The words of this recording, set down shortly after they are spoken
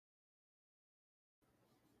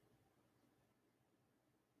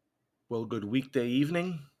Well, good weekday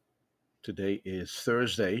evening. Today is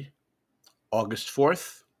Thursday, August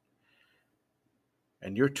 4th,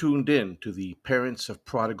 and you're tuned in to the Parents of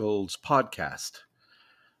Prodigals podcast.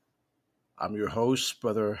 I'm your host,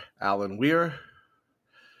 Brother Alan Weir.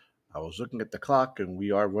 I was looking at the clock and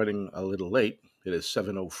we are running a little late. It is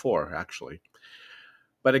 7:04 actually.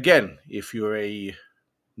 But again, if you're a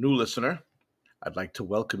new listener, I'd like to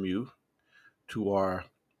welcome you to our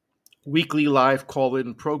weekly live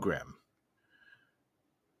call-in program.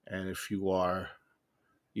 And if you are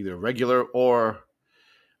either regular or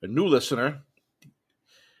a new listener,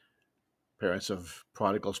 Parents of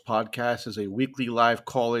Prodigals podcast is a weekly live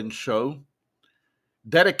call-in show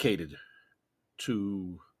dedicated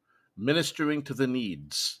to ministering to the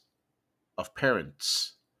needs of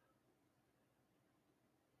parents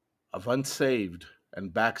of unsaved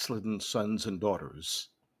and backslidden sons and daughters.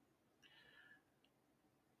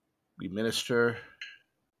 We minister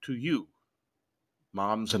to you,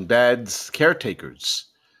 moms and dads,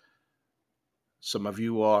 caretakers. Some of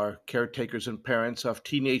you are caretakers and parents of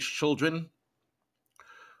teenage children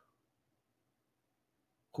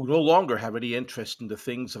who no longer have any interest in the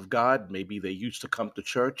things of God. Maybe they used to come to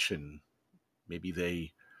church and maybe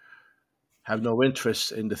they have no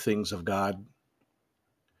interest in the things of God.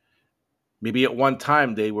 Maybe at one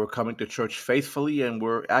time they were coming to church faithfully and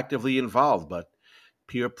were actively involved, but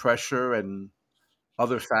peer pressure and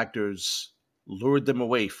other factors lured them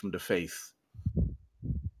away from the faith.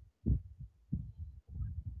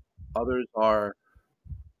 Others are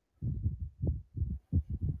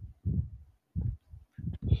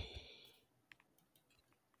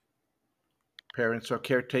parents or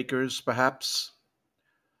caretakers, perhaps,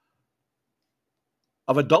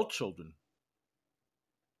 of adult children.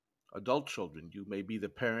 Adult children. You may be the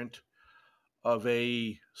parent of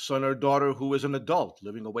a son or daughter who is an adult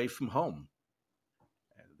living away from home.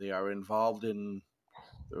 And they are involved in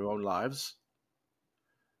their own lives.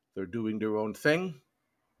 They're doing their own thing.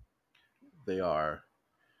 They are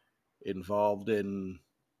involved in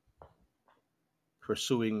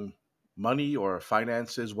pursuing money or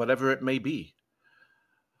finances, whatever it may be.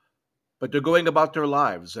 But they're going about their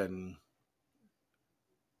lives and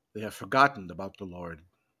they have forgotten about the Lord.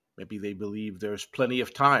 Maybe they believe there's plenty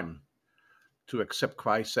of time to accept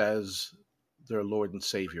Christ as their Lord and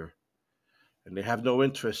Savior, and they have no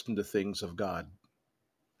interest in the things of God.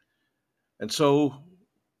 And so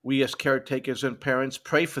we as caretakers and parents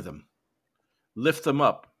pray for them, lift them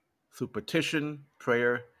up through petition,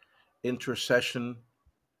 prayer, intercession,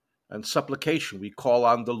 and supplication. We call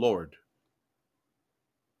on the Lord.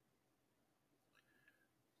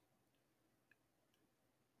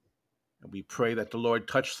 And we pray that the Lord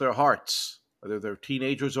touch their hearts, whether they're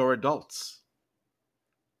teenagers or adults.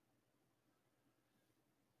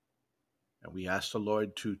 And we ask the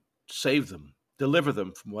Lord to save them, deliver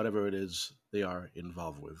them from whatever it is they are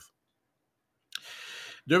involved with.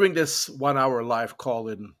 During this 1 hour live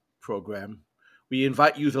call-in program, we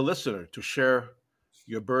invite you, the listener, to share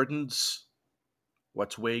your burdens,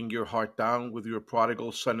 what's weighing your heart down with your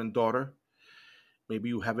prodigal son and daughter. Maybe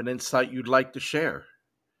you have an insight you'd like to share,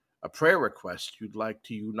 a prayer request you'd like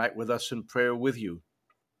to unite with us in prayer with you,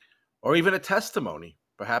 or even a testimony.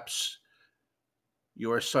 Perhaps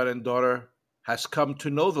your son and daughter has come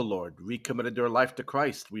to know the Lord, recommitted their life to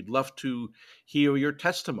Christ. We'd love to hear your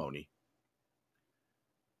testimony.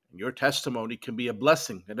 And your testimony can be a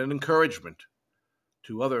blessing and an encouragement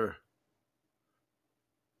to other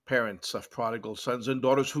parents of prodigal sons and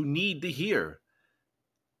daughters who need to hear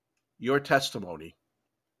your testimony.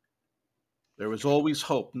 There is always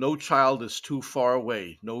hope. No child is too far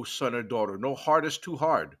away, no son or daughter. No heart is too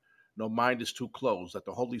hard, no mind is too closed, that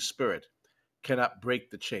the Holy Spirit cannot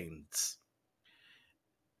break the chains.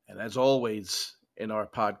 And as always in our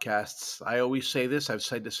podcasts, I always say this, I've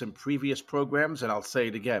said this in previous programs, and I'll say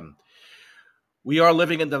it again. We are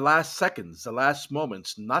living in the last seconds, the last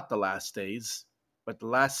moments, not the last days, but the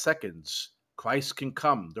last seconds. Christ can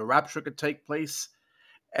come. The rapture could take place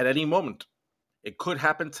at any moment. It could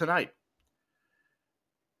happen tonight.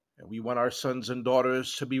 And we want our sons and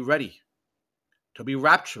daughters to be ready, to be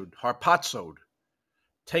raptured, harpazoed,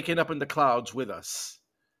 taken up in the clouds with us.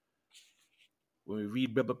 When we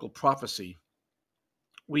read biblical prophecy,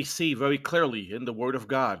 we see very clearly in the Word of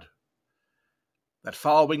God that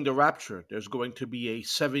following the rapture, there's going to be a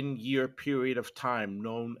 7-year period of time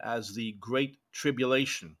known as the Great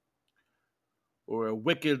Tribulation, where a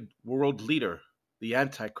wicked world leader, the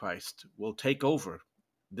Antichrist, will take over,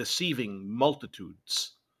 deceiving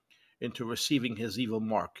multitudes into receiving his evil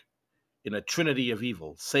mark in a trinity of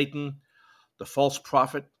evil: Satan, the false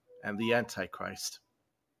prophet, and the Antichrist.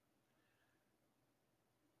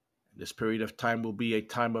 This period of time will be a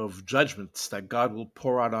time of judgments that God will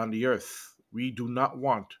pour out on the earth. We do not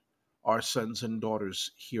want our sons and daughters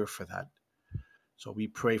here for that. So we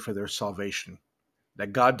pray for their salvation,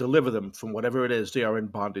 that God deliver them from whatever it is they are in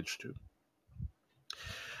bondage to.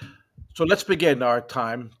 So let's begin our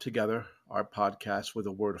time together, our podcast, with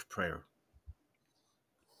a word of prayer.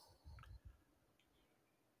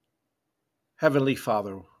 Heavenly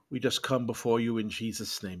Father, we just come before you in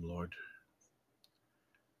Jesus' name, Lord.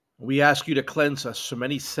 We ask you to cleanse us from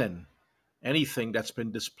any sin, anything that's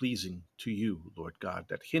been displeasing to you, Lord God,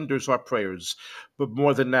 that hinders our prayers, but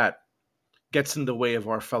more than that, gets in the way of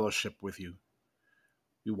our fellowship with you.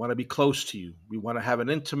 We want to be close to you. We want to have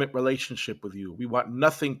an intimate relationship with you. We want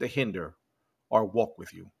nothing to hinder our walk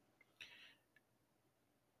with you.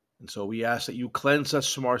 And so we ask that you cleanse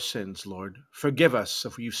us from our sins, Lord. Forgive us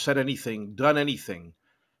if we've said anything, done anything,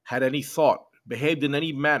 had any thought, behaved in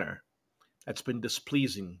any manner that's been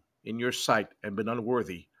displeasing in your sight and been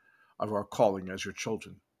unworthy of our calling as your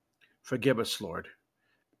children. Forgive us, Lord.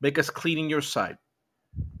 Make us clean in your sight.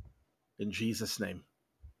 In Jesus' name,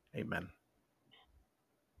 amen.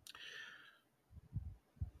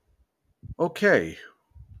 Okay,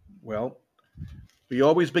 well, we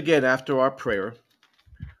always begin after our prayer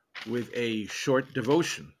with a short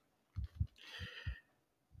devotion.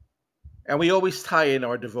 And we always tie in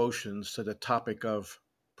our devotions to the topic of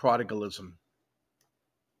prodigalism.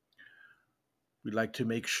 We like to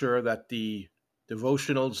make sure that the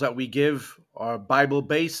devotionals that we give are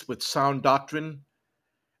Bible-based with sound doctrine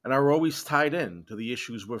and are always tied in to the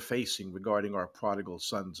issues we're facing regarding our prodigal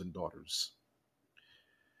sons and daughters.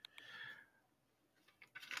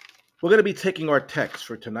 We're going to be taking our text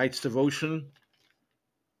for tonight's devotion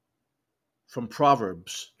from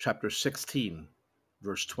Proverbs chapter 16,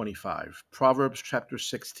 verse 25. Proverbs chapter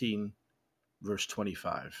 16, verse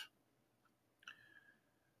 25.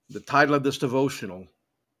 The title of this devotional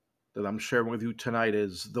that I'm sharing with you tonight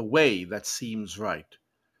is The Way That Seems Right.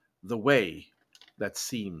 The Way That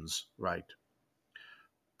Seems Right.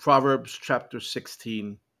 Proverbs chapter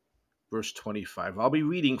 16, verse 25. I'll be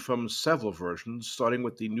reading from several versions, starting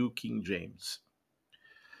with the New King James.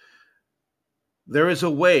 There is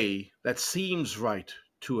a way that seems right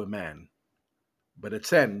to a man, but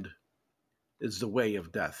its end is the way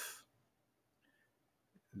of death.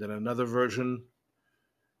 Then another version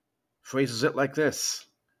phrases it like this: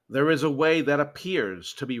 there is a way that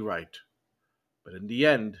appears to be right, but in the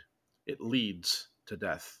end, it leads to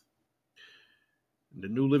death. The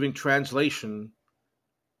New Living Translation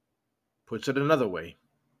puts it another way.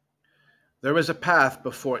 There is a path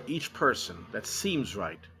before each person that seems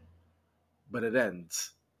right, but it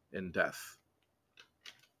ends in death.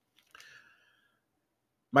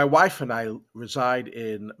 My wife and I reside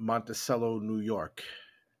in Monticello, New York,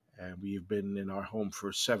 and we've been in our home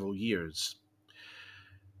for several years.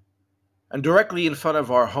 And directly in front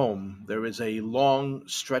of our home, there is a long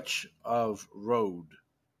stretch of road.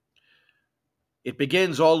 It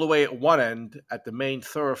begins all the way at one end at the main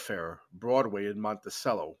thoroughfare, Broadway in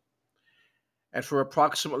Monticello. And for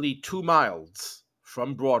approximately 2 miles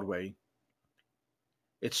from Broadway,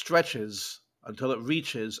 it stretches until it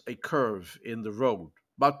reaches a curve in the road,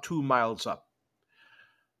 about 2 miles up.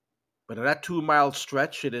 But in that 2-mile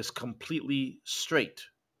stretch, it is completely straight.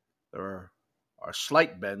 There are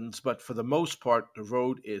slight bends, but for the most part, the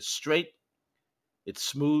road is straight, it's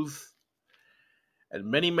smooth, and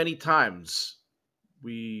many, many times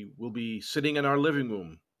we will be sitting in our living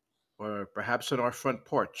room or perhaps on our front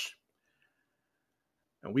porch,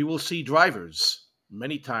 and we will see drivers.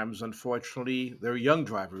 Many times, unfortunately, they're young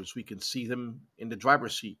drivers. We can see them in the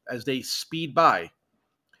driver's seat as they speed by,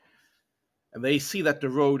 and they see that the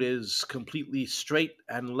road is completely straight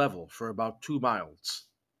and level for about 2 miles.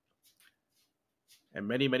 And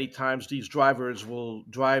many, many times these drivers will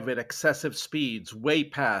drive at excessive speeds, way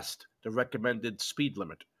past the recommended speed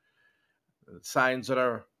limit. The signs that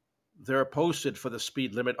are there posted for the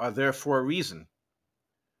speed limit are there for a reason.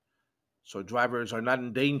 So drivers are not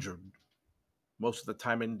endangered, most of the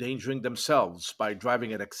time endangering themselves by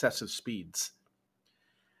driving at excessive speeds.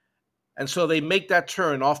 And so they make that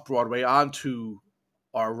turn off Broadway onto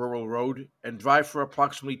our rural road and drive for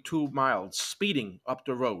approximately 2 miles, speeding up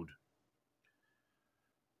the road.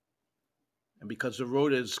 And because the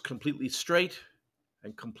road is completely straight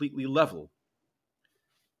and completely level,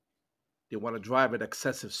 they want to drive at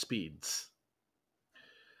excessive speeds.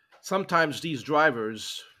 Sometimes these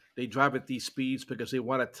drivers, they drive at these speeds because they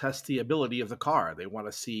want to test the ability of the car. They want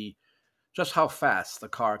to see just how fast the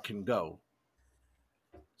car can go.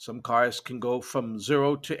 Some cars can go from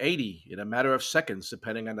 0 to 80 in a matter of seconds,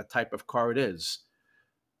 depending on the type of car it is.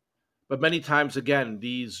 But many times, again,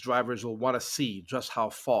 these drivers will want to see just how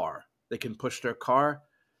far they can push their car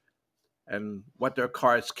and what their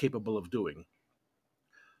car is capable of doing.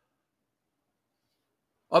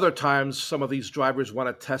 Other times, some of these drivers want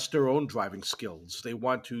to test their own driving skills. They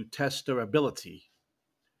want to test their ability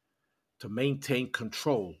to maintain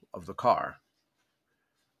control of the car.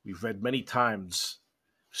 We've read many times,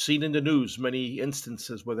 seen in the news many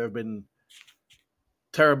instances where there have been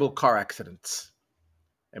terrible car accidents.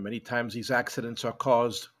 And many times these accidents are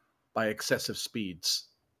caused by excessive speeds.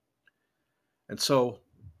 And so,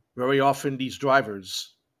 very often, these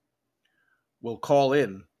drivers will call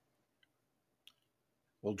in,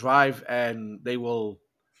 will drive, and they will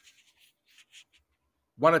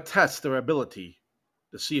want to test their ability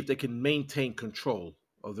to see if they can maintain control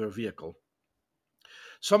of their vehicle.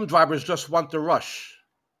 Some drivers just want the rush.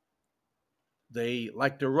 They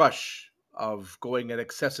like the rush of going at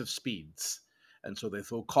excessive speeds, and so they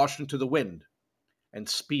throw caution to the wind and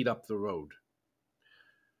speed up the road.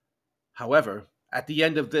 However, at the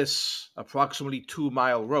end of this approximately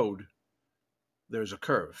 2-mile road, there's a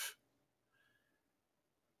curve.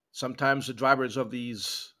 Sometimes the drivers of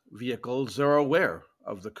these vehicles are aware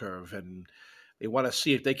of the curve and they want to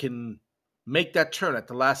see if they can make that turn at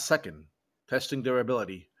the last second, testing their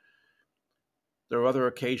ability. There are other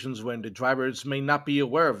occasions when the drivers may not be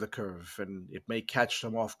aware of the curve and it may catch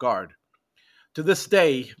them off guard. To this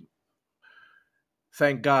day,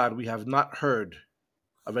 thank God, we have not heard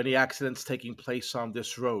of any accidents taking place on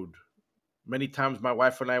this road. Many times my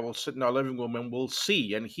wife and I will sit in our living room and we'll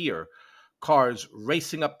see and hear cars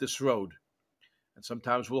racing up this road. And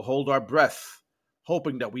sometimes we'll hold our breath,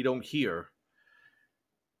 hoping that we don't hear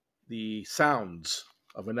the sounds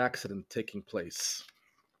of an accident taking place.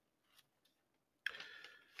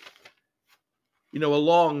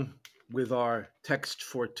 Along with our text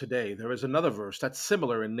for today, there is another verse that's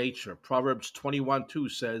similar in nature. Proverbs 21:2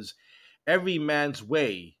 says, "Every man's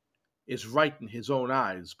way is right in his own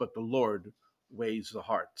eyes, but the Lord weighs the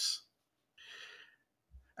hearts."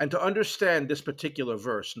 And to understand this particular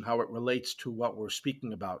verse and how it relates to what we're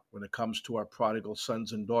speaking about when it comes to our prodigal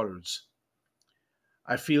sons and daughters,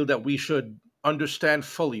 I feel that we should understand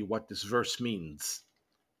fully what this verse means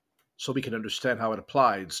so we can understand how it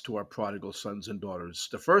applies to our prodigal sons and daughters.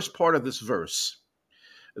 The first part of this verse,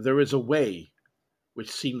 there is a way which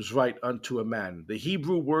seems right unto a man. The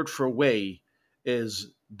Hebrew word for way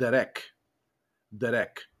is derek.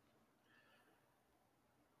 Derek.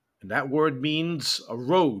 And that word means a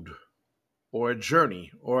road or a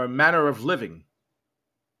journey or a manner of living.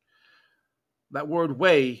 That word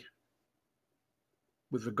way,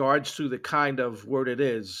 with regards to the kind of word it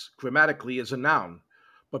is, grammatically is a noun.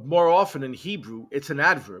 But more often in Hebrew, it's an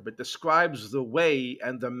adverb. It describes the way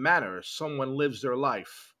and the manner someone lives their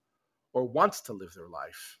life or wants to live their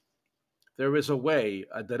life. There is a way,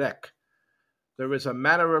 a derek. There is a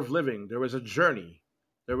manner of living. There is a journey.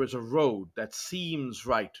 There is a road that seems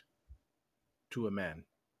right to a man.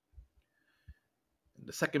 And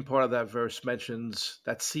the second part of that verse mentions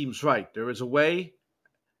that seems right. There is a way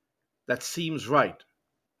that seems right.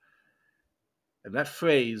 And that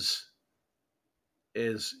phrase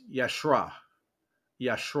is yashra.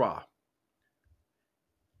 Yashra.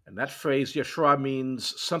 And that phrase, yashra,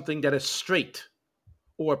 means something that is straight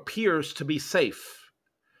or appears to be safe.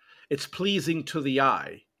 It's pleasing to the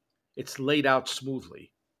eye. It's laid out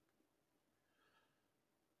smoothly.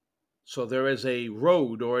 So there is a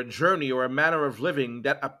road or a journey or a manner of living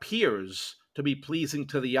that appears to be pleasing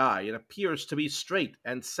to the eye. It appears to be straight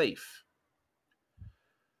and safe.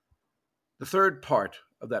 The third part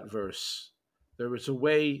of that verse, there is a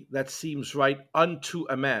way that seems right unto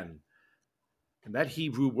a man. And that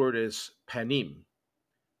Hebrew word is panim.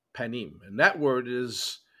 Panim. And that word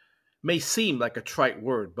may seem like a trite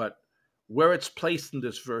word, but where it's placed in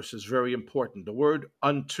this verse is very important. The word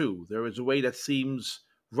unto, there is a way that seems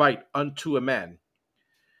right unto a man.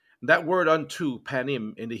 And that word unto,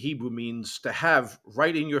 panim, in the Hebrew means to have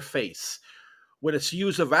right in your face. When it's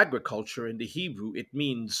used of agriculture in the Hebrew, it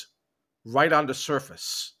means right on the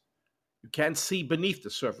surface. You can't see beneath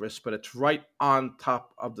the surface, but it's right on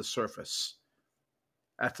top of the surface.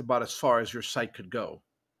 That's about as far as your sight could go.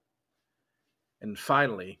 And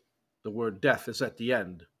finally, the word death is at the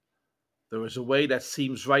end. There is a way that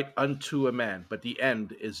seems right unto a man, but the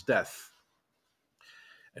end is death.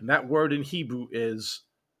 And that word in Hebrew is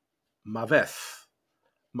maveth.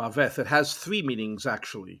 Maveth. It has three meanings,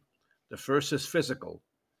 actually. The first is physical.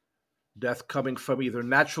 Death coming from either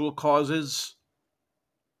natural causes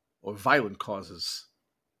or violent causes.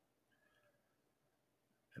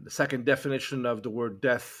 And the second definition of the word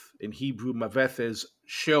death in Hebrew, maveth, is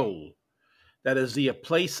sheol. That is the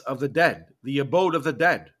place of the dead, the abode of the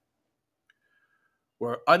dead,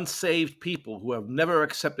 where unsaved people who have never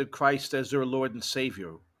accepted Christ as their Lord and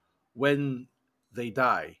Savior, when they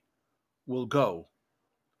die, will go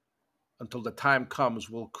until the time comes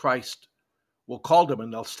will Christ will call them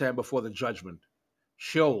and they'll stand before the judgment.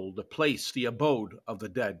 Sheol, the place, the abode of the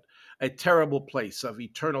dead, a terrible place of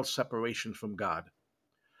eternal separation from God,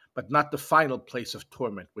 but not the final place of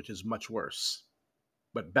torment, which is much worse,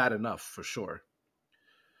 but bad enough for sure.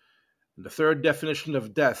 And the third definition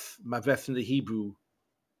of death, maveth in the Hebrew,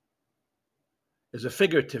 is a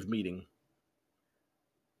figurative meaning.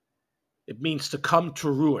 It means to come to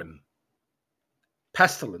ruin,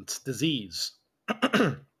 pestilence, disease,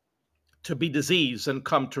 to be diseased and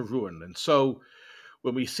come to ruin. And so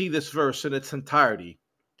when we see this verse in its entirety,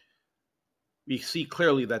 we see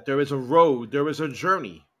clearly that there is a road, there is a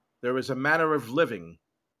journey, there is a manner of living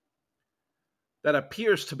that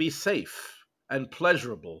appears to be safe and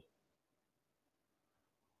pleasurable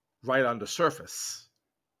right on the surface,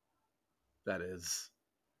 that is.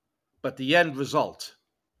 But the end result,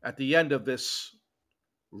 at the end of this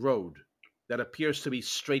road that appears to be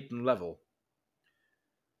straight and level,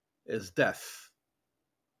 is death,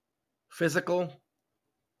 physical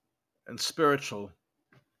and spiritual,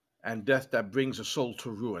 and death that brings a soul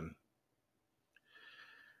to ruin.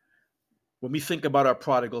 When we think about our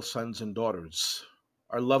prodigal sons and daughters,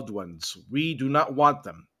 our loved ones, we do not want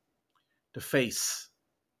them to face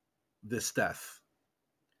this death.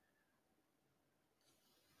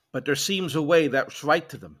 But there seems a way that's right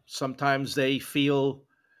to them. Sometimes they feel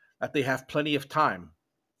that they have plenty of time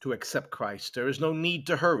to accept Christ. There is no need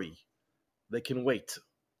to hurry. They can wait.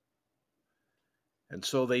 And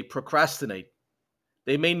so they procrastinate.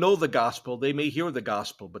 They may know the gospel, they may hear the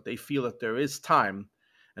gospel, but they feel that there is time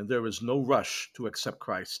and there is no rush to accept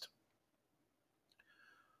Christ.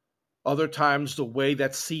 Other times, the way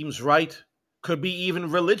that seems right could be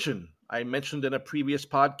even religion. I mentioned in a previous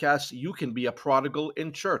podcast, you can be a prodigal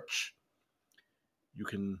in church. You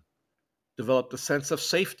can develop the sense of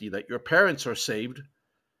safety that your parents are saved,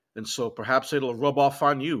 and so perhaps it'll rub off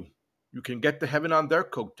on you. You can get to heaven on their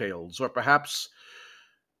coattails, or perhaps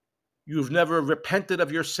you've never repented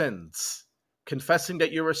of your sins, confessing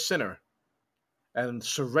that you're a sinner, and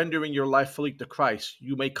surrendering your life fully to Christ.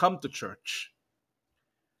 You may come to church,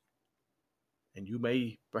 and you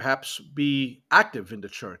may perhaps be active in the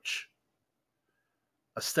church,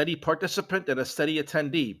 a steady participant and a steady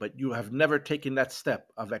attendee, but you have never taken that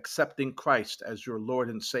step of accepting Christ as your Lord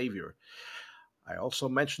and Savior. I also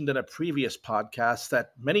mentioned in a previous podcast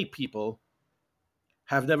that many people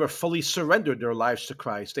have never fully surrendered their lives to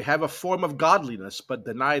Christ. They have a form of godliness, but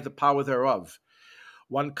deny the power thereof.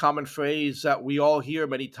 One common phrase that we all hear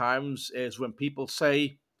many times is when people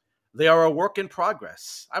say, they are a work in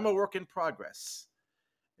progress. I'm a work in progress.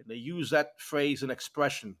 And they use that phrase and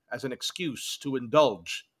expression as an excuse to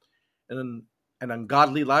indulge in an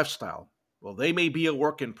ungodly lifestyle. Well, they may be a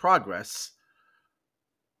work in progress,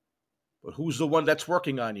 but who's the one that's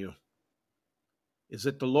working on you? Is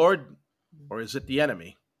it the Lord or is it the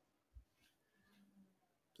enemy?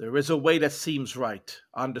 There is a way that seems right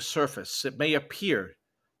on the surface. It may appear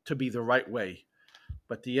to be the right way,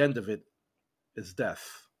 but the end of it is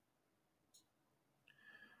death.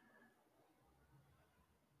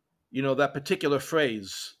 You know, that particular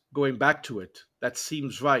phrase, going back to it, that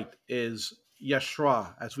seems right, is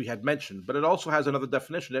yeshra, as we had mentioned, but it also has another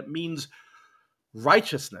definition. It means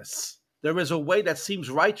righteousness. There is a way that seems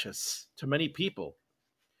righteous to many people.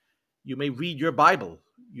 You may read your Bible.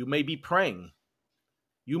 You may be praying.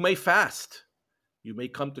 You may fast. You may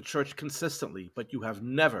come to church consistently, but you have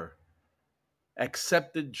never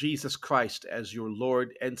accepted Jesus Christ as your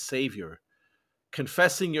Lord and Savior,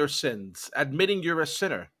 confessing your sins, admitting you're a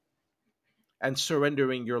sinner, and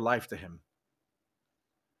surrendering your life to Him.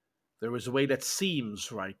 There is a way that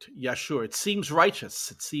seems right. Yeah, sure. It seems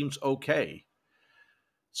righteous. It seems okay.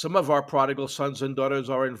 Some of our prodigal sons and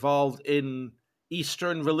daughters are involved in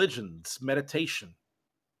Eastern religions, meditation.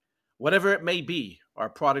 Whatever it may be, our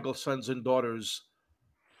prodigal sons and daughters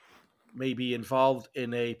may be involved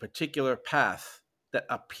in a particular path that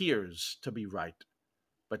appears to be right,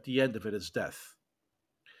 but the end of it is death.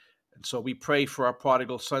 And so we pray for our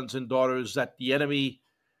prodigal sons and daughters that the enemy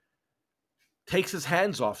takes his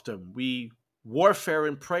hands off them. We warfare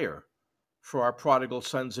in prayer for our prodigal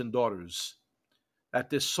sons and daughters, that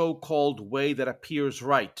this so-called way that appears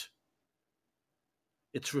right,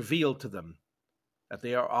 it's revealed to them that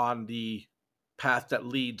they are on the path that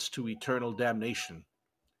leads to eternal damnation.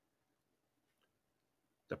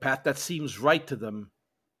 The path that seems right to them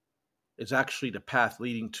is actually the path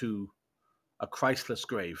leading to a Christless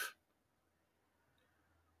grave.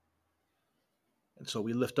 And so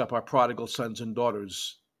we lift up our prodigal sons and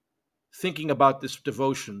daughters, thinking about this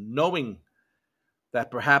devotion, knowing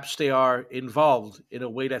that perhaps they are involved in a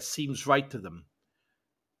way that seems right to them.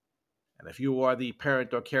 And if you are the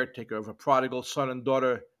parent or caretaker of a prodigal son and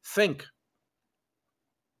daughter, think,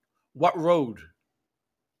 what road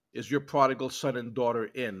is your prodigal son and daughter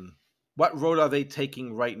in? What road are they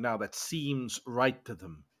taking right now that seems right to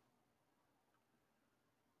them?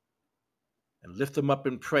 And lift them up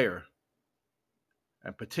in prayer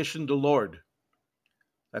and petition the Lord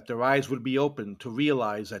that their eyes would be open to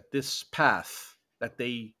realize that this path that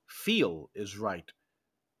they feel is right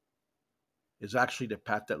is actually the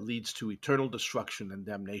path that leads to eternal destruction and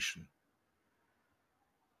damnation.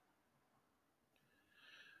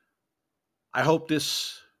 I hope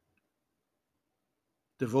this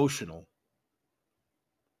devotional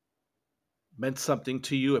meant something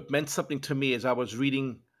to you. It meant something to me as I was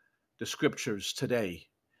reading the scriptures today.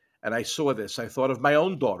 And I saw this. I thought of my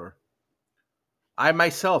own daughter. I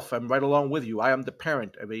myself am right along with you. I am the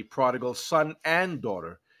parent of a prodigal son and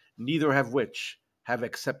daughter, neither of which have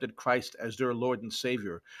accepted Christ as their Lord and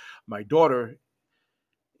Savior. My daughter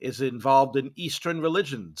is involved in Eastern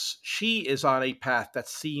religions. She is on a path that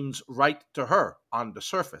seems right to her on the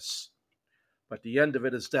surface, but the end of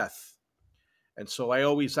it is death. And so I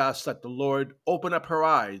always ask that the Lord open up her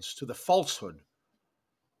eyes to the falsehood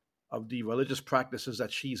of the religious practices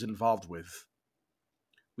that she's involved with.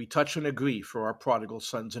 We touch and agree for our prodigal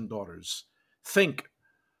sons and daughters. Think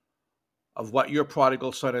of what your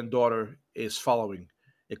prodigal son and daughter is following.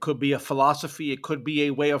 It could be a philosophy, it could be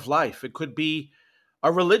a way of life, it could be a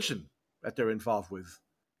religion that they're involved with.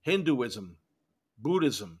 Hinduism,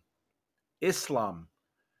 Buddhism, Islam,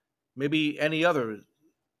 maybe any other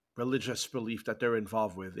religious belief that they're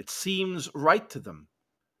involved with. It seems right to them.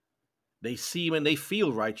 They seem and they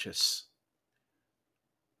feel righteous,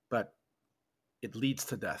 but it leads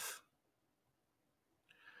to death.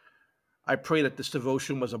 I pray that this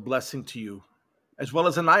devotion was a blessing to you, as well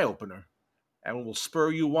as an eye-opener, and will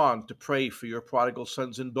spur you on to pray for your prodigal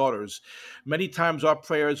sons and daughters. Many times our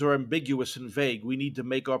prayers are ambiguous and vague. We need to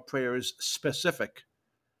make our prayers specific.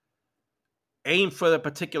 Aim for the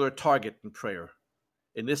particular target in prayer.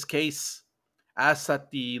 In this case, ask that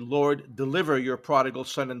the Lord deliver your prodigal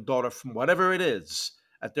son and daughter from whatever it is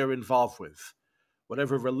that they're involved with,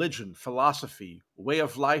 whatever religion, philosophy, way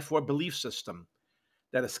of life, or belief system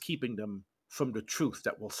that is keeping them from the truth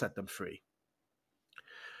that will set them free.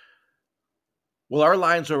 Well, our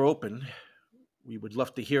lines are open. We would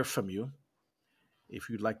love to hear from you. If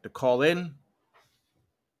you'd like to call in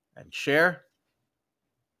and share,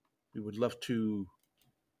 we would love to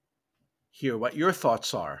hear what your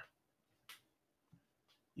thoughts are.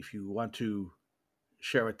 If you want to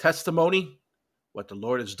share a testimony, what the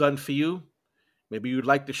Lord has done for you, maybe you'd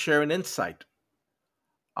like to share an insight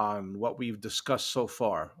on what we've discussed so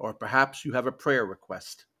far, or perhaps you have a prayer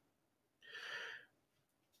request.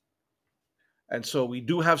 And so we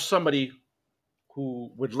do have somebody who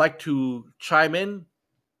would like to chime in.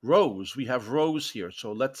 Rose, we have Rose here.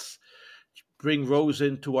 So let's bring Rose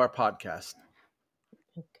into our podcast.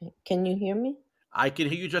 Okay. Can you hear me? I can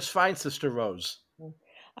hear you just fine, Sister Rose.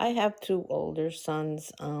 I have two older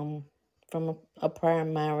sons from a prior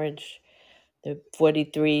marriage. They're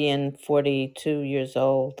 43 and 42 years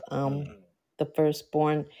old. The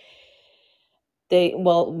firstborn,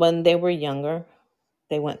 when they were younger,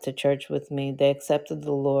 they went to church with me. They accepted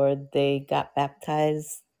the Lord. They got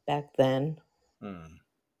baptized back then, Mm,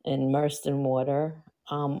 immersed in water.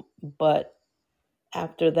 But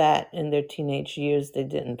after that, in their teenage years, they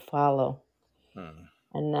didn't follow. mm,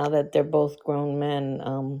 And now that they're both grown men,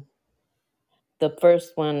 the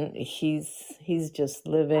first one, he's just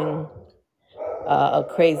living a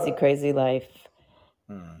crazy life.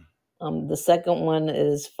 mm, The second one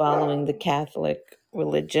is following the Catholic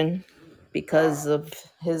religion because of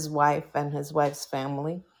his wife and his wife's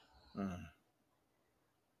family. mm.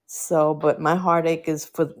 So, but my heartache is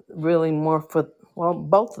for really more for, well,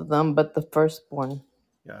 both of them, but the firstborn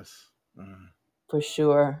Yes. Mm, for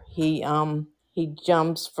sure. He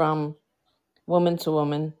jumps from woman to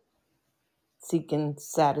woman, seeking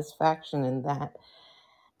satisfaction in that,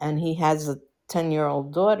 and he has a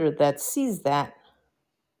 10-year-old daughter that sees that,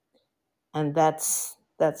 and that's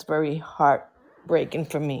very heartbreaking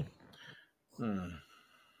for me. mm.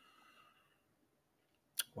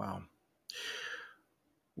 Wow.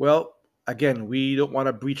 Well, again, we don't want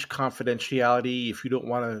to breach confidentiality. If you don't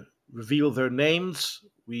want to reveal their names,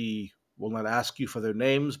 we will not ask you for their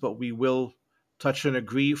names, but we will touch and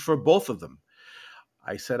agree for both of them.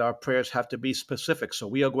 I said our prayers have to be specific, so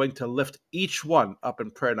we are going to lift each one up in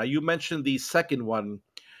prayer. Now, you mentioned the second one,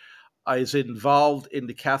 Is involved in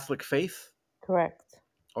the Catholic faith? Correct.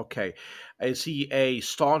 Okay. Is he a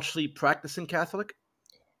staunchly practicing Catholic?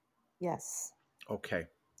 Yes. Okay.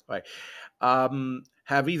 Right.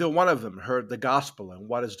 Have either one of them heard the gospel, and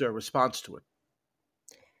what is their response to it?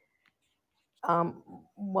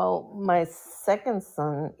 Well, my second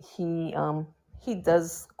son, he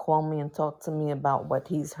does call me and talk to me about what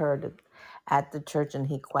he's heard at the church, and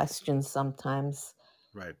he questions sometimes,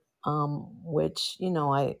 Right. which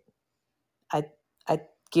I I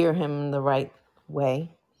gear him the right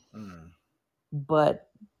way, Mm, but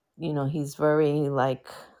he's very like,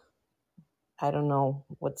 I don't know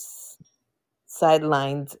what's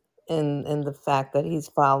sidelined in the fact that he's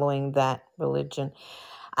following that religion.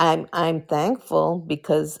 I'm thankful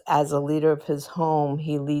because as a leader of his home,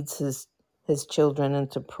 he leads his children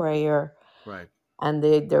into prayer, right. and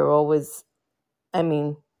they're always, I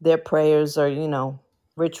mean, their prayers are,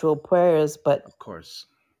 ritual prayers, but Of course.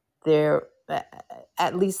 they're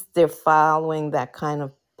at least they're following that kind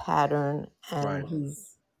of pattern, and Right.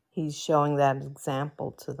 he's showing that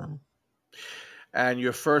example to them. And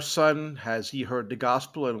your first son, has he heard the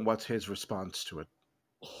gospel, and what's his response to it?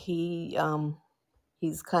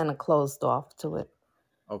 He's kind of closed off to it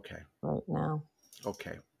Okay. right now.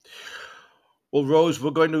 Okay. Well, Rose,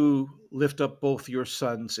 we're going to lift up both your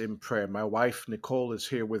sons in prayer. My wife, Nicole, is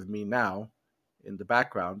here with me now in the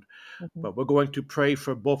background, Hmm. but we're going to pray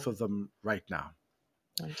for both of them right now.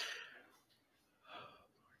 Yes.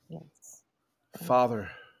 Yes. Thank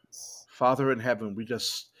Father, Father in heaven, we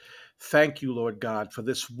just thank you, Lord God, for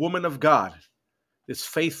this woman of God, this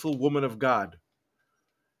faithful woman of God.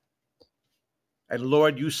 And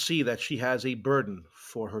Lord, you see that she has a burden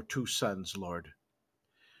for her two sons, Lord.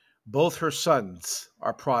 Both her sons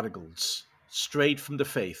are prodigals, strayed from the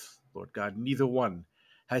faith, Lord God. Neither one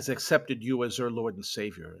has accepted you as their Lord and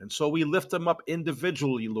Savior. And so we lift them up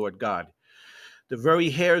individually, Lord God. The very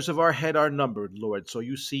hairs of our head are numbered, Lord. So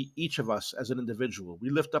you see each of us as an individual. We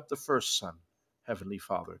lift up the first son, Heavenly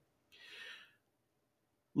Father.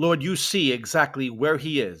 Lord, you see exactly where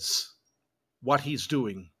he is, what he's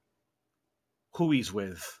doing, who he's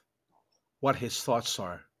with, what his thoughts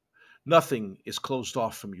are. Nothing is closed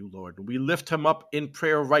off from you, Lord. We lift him up in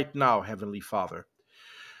prayer right now, Heavenly Father.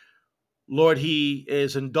 Lord, he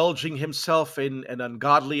is indulging himself in an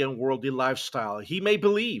ungodly and worldly lifestyle. He may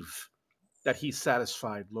believe that he's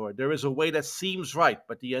satisfied, Lord. There is a way that seems right,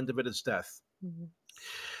 but the end of it is death. you.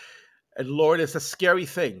 And Lord, it's a scary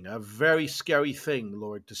thing, a very scary thing,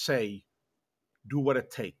 Lord, to say, do what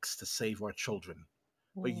it takes to save our children.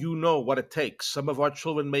 But Mhm. you know what it takes. Some of our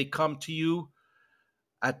children may come to you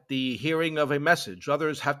at the hearing of a message.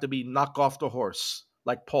 Others have to be knocked off the horse,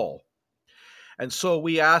 like Paul. And so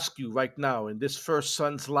we ask you right now in this first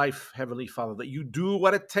son's life, Heavenly Father, that you do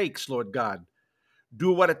what it takes, Lord God.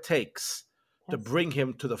 Do what it takes to Yes. bring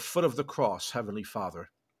him to the foot of the cross, Heavenly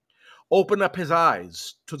Father. Open up his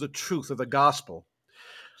eyes to the truth of the gospel.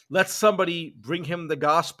 Let somebody bring him the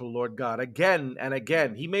gospel, Lord God, again and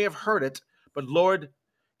again. He may have heard it, but Lord,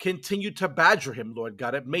 continue to badger him, Lord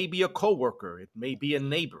God. It may be a coworker, it may be a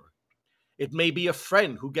neighbor, it may be a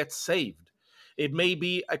friend who gets saved. It may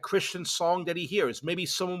be a Christian song that he hears. Maybe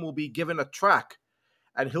someone will be given a track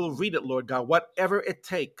and he'll read it, Lord God. Whatever it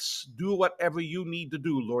takes, do whatever you need to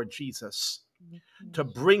do, Lord Jesus, to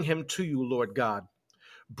bring him to you, Lord God.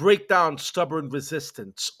 Break down stubborn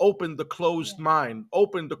resistance. Open the closed mind.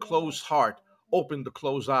 Open the closed heart. Open the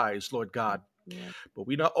closed eyes, Lord God. Yes. But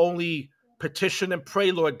we not only petition and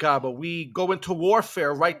pray, Lord God, but we go into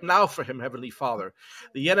warfare right now for him, Heavenly Father.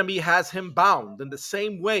 The enemy has him bound in the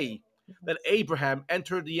same way that Abraham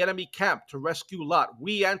entered the enemy camp to rescue Lot.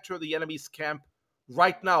 We enter the enemy's camp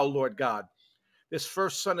right now, Lord God. This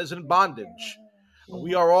first son is in bondage.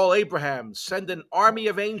 We are all Abraham. Send an army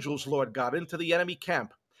of angels, Lord God, into the enemy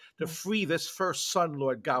camp to Yes. free this first son,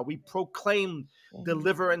 Lord God. We proclaim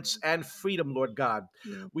deliverance and freedom, Lord God.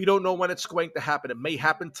 Yes. We don't know when it's going to happen. It may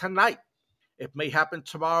happen tonight. It may happen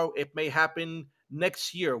tomorrow. It may happen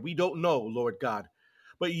next year. We don't know, Lord God.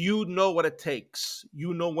 But you know what it takes.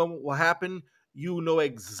 You know when it will happen. You know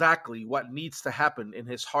exactly what needs to happen in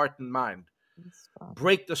his heart and mind. Yes, Father.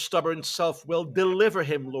 Break the stubborn self will. Deliver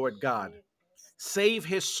him, Lord God. Save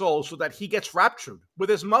his soul so that he gets raptured with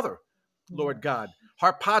his mother, Yes. Lord God.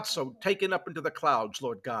 Harpazo, taken up into the clouds,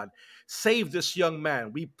 Lord God. Save this young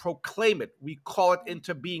man. We proclaim it. We call it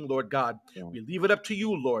into being, Lord God. Yes. We leave it up to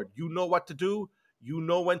you, Lord. You know what to do. You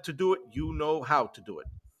know when to do it. You know how to do it.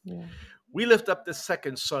 Yes. We lift up the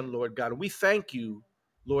second son, Lord God, and we thank you,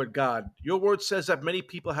 Lord God. Your word says that many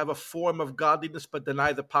people have a form of godliness but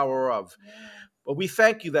deny the power of. But we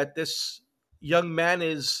thank you that this young man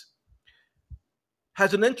is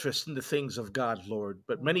has an interest in the things of God, Lord.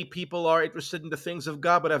 But many people are interested in the things of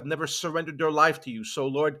God, but have never surrendered their life to you. So,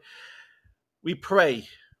 Lord, we pray,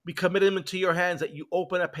 we commit him into your hands that you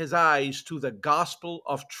open up his eyes to the gospel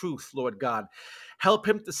of truth, Lord God. Help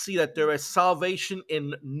him to see that there is salvation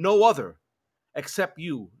in no other except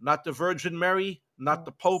you, not the Virgin Mary, not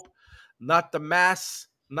the Yes. Pope, not the Mass,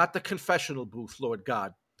 not the confessional booth, Lord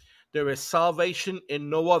God. There is salvation in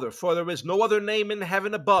no other, for there is no other name in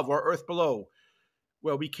heaven above or earth below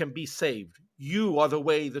where we can be saved. You are the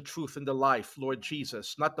way, the truth, and the life, Lord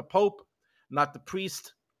Jesus. Not the Pope, not the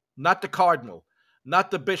priest, not the cardinal,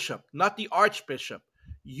 not the bishop, not the archbishop.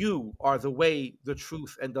 You are the way, the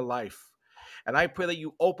truth, and the life. And I pray that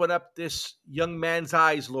you open up this young man's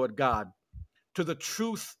eyes, Lord God, to the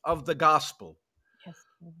truth of the gospel Yes,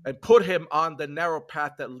 Lord. and put him on the narrow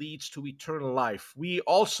path that leads to eternal life. We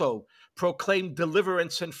also proclaim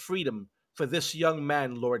deliverance and freedom for this young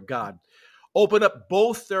man, Lord God. Open up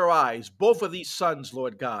both their eyes, both of these sons,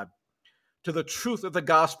 Lord God, to the truth of the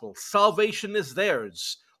gospel. Salvation is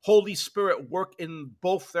theirs. Holy Spirit, work in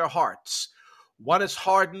both their hearts. One is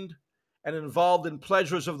hardened and involved in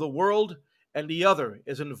pleasures of the world, and the other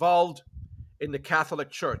is involved in the Catholic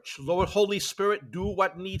Church. Lord, Holy Spirit, do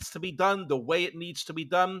what needs to be done, the way it needs to be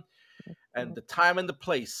done, and Lord. the time and the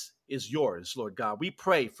place is yours, Lord God. We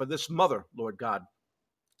pray for this mother, Lord God.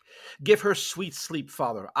 Give her sweet sleep,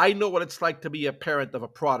 Father. I know what it's like to be a parent of a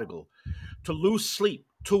prodigal, to lose sleep,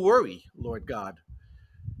 to worry, Lord God.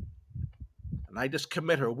 And I just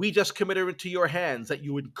commit her. We just commit her into your hands that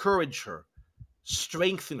you encourage her,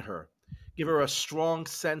 strengthen her, give her a strong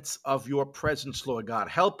sense of your presence, Lord God.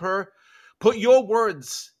 Help her. Put your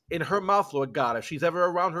words in her mouth, Lord God, if she's ever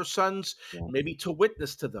around her sons, Yes. maybe to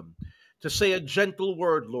witness to them, to say a gentle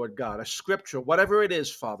word, Lord God, a scripture, whatever it is,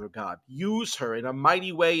 Father God. Use her in a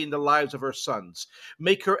mighty way in the lives of her sons.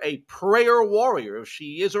 Make her a prayer warrior. If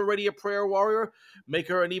she is already a prayer warrior, make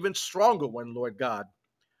her an even stronger one, Lord God,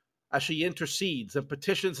 as she intercedes and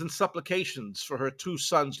petitions and supplications for her two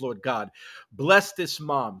sons, Lord God. Bless this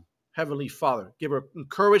mom, Heavenly Father. Give her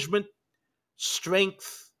encouragement,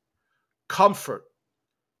 strength, comfort,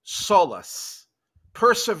 solace,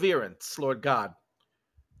 perseverance, Lord God.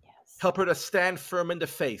 Yes. Help her to stand firm in the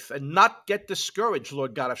faith and not get discouraged,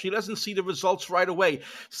 Lord God. If she doesn't see the results right away,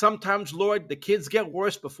 sometimes, Lord, the kids get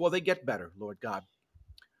worse before they get better, Lord God.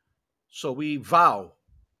 So we vow,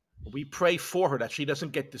 we pray for her that she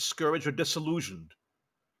doesn't get discouraged or disillusioned.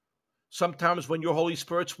 Sometimes when your Holy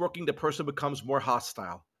Spirit's working, the person becomes more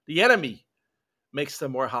hostile. The enemy makes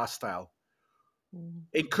them more hostile. Mm.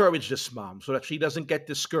 Encourage this mom so that she doesn't get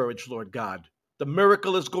discouraged, Lord God. The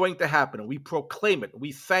miracle is going to happen, and we proclaim it.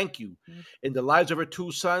 We thank you Thank in the lives of her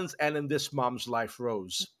two sons and in this mom's life,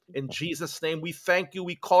 Rose. you, In Lord. Jesus' name, we thank you.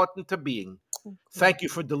 We call it into being. Thank you, Lord. Thank you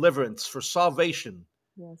for deliverance, for salvation,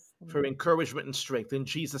 Yes, for Lord. encouragement and strength. In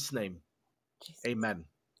Jesus' name, Jesus. amen.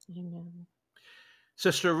 Amen.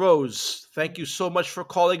 Sister Rose, thank you so much for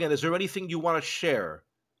calling in. Is there anything you want to share?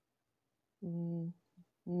 Mm,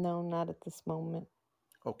 no, not at this moment.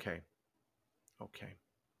 Okay. Okay.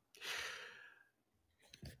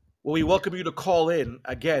 Well, we welcome you to call in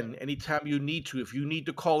again anytime you need to. If you need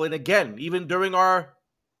to call in again, even during our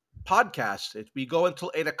podcast, we go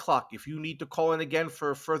until 8 o'clock. If you need to call in again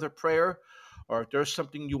for further prayer, or if there's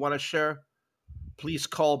something you want to share, please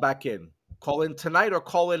call back in. Call in tonight or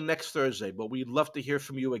call in next Thursday, but we'd love to hear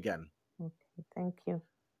from you again. Okay. Thank you.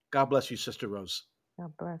 God bless you, Sister Rose.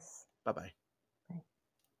 God bless. Bye bye. Bye.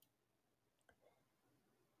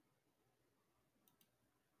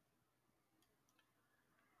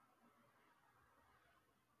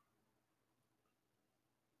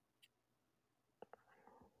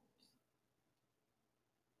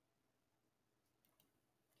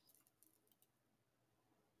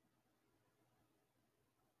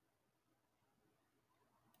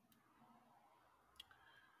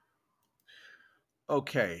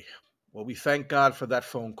 Okay. Well, we thank God for that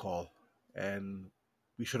phone call, and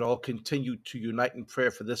we should all continue to unite in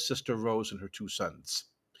prayer for this Sister Rose and her two sons.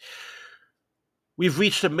 We've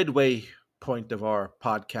reached a midway point of our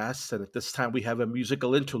podcast, and at this time we have a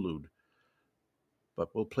musical interlude. But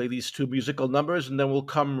we'll play these two musical numbers, and then we'll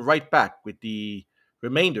come right back with the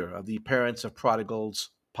remainder of the Parents of Prodigals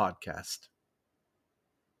podcast.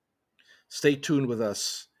 Stay tuned with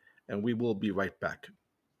us, and we will be right back.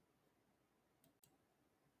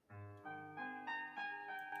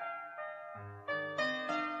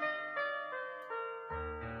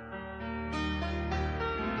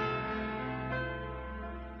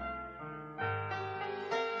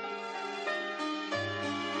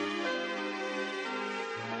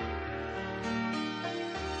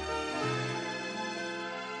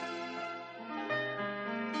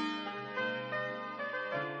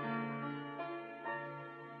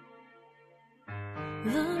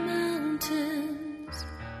 The mountains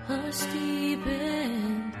are steep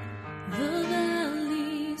and the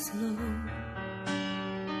valleys low,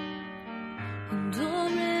 and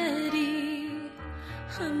already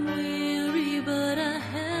I'm weary, but I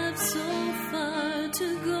have so far to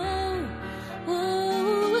go.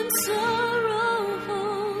 Oh, and sorrow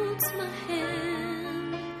holds my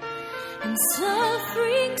hand, and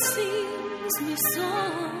suffering sings me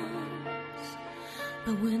songs.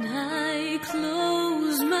 But when I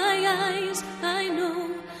close my eyes, I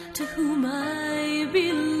know to whom I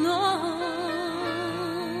belong,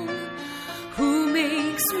 who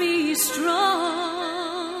makes me strong.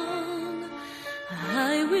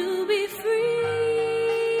 I will be free.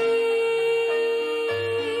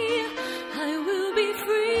 I will be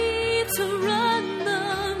free to run the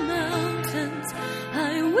mountains.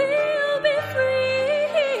 I will be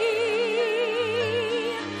free,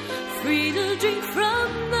 free to drink from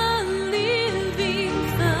the living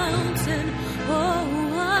fountain. Oh,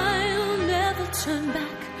 I'll never turn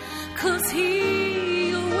back, 'cause He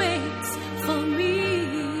awaits for me,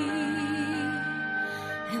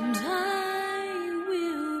 and I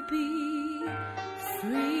will be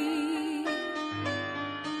free.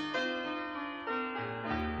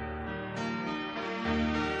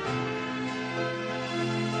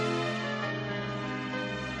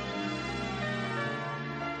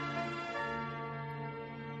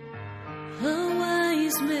 A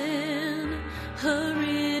wise man, a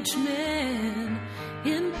rich man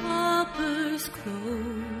in pauper's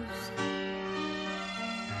clothes,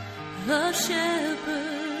 the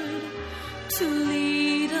shepherd to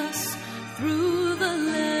lead us through the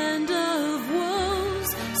land of woes.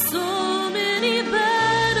 So many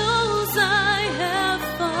battles I have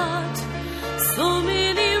fought, so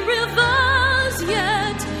many rivers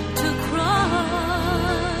yet to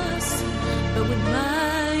cross. But when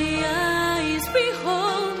my eyes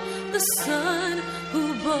behold the Son who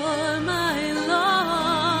bore my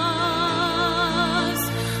loss,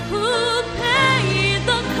 who paid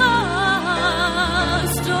the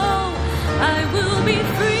cost, oh, I will be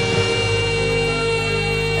free.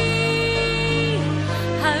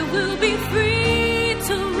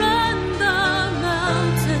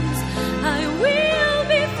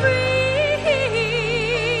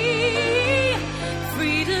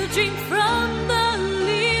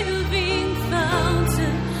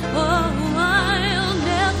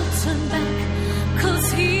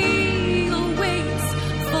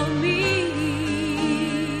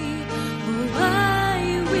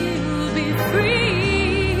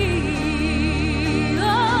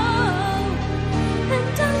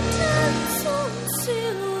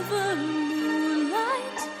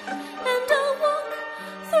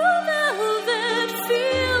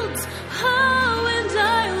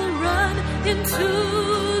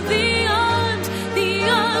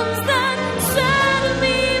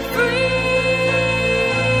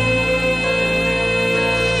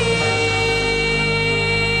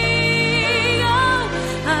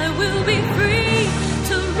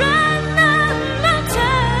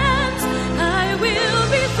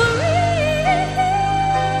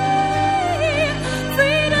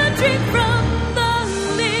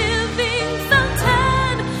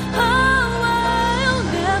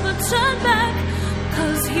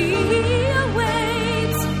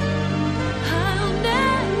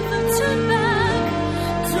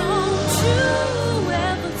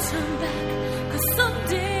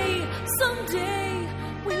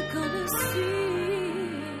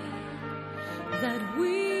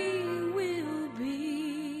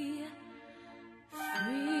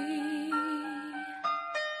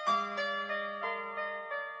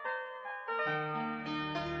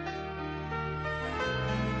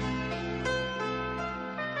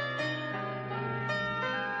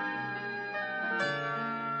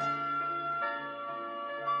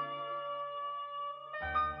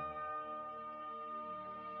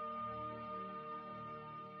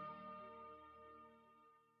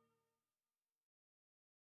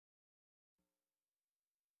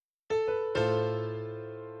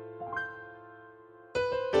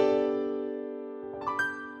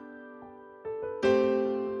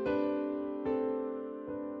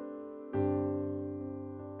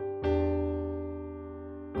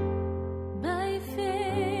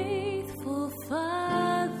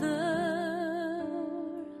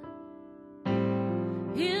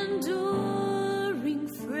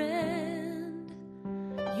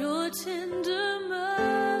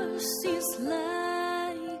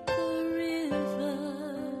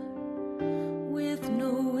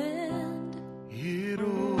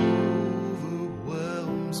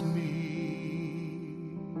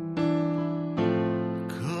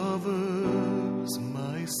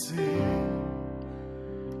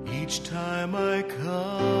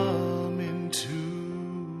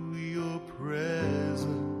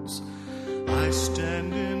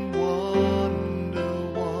 stand in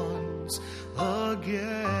wonder once again.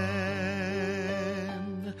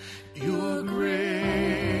 Your grace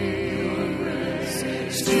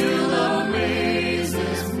still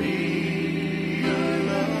amazes me. Your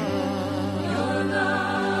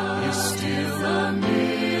love is still a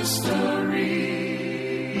mystery.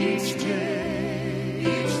 Each day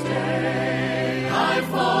I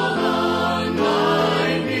fall on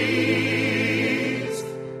my knees,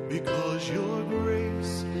 because your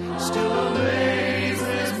grace still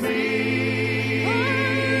amazes me.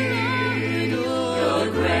 Your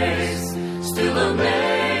grace still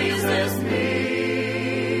amazes me.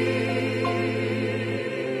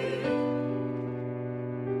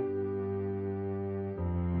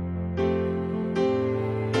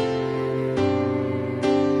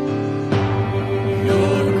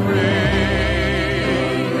 Your grace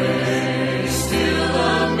still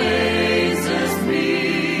amazes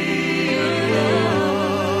me. Your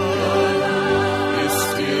love is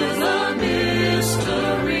still a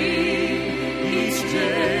mystery. Each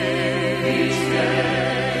day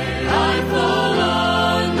I fall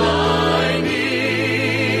on my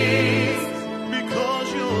knees,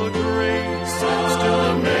 because your grace still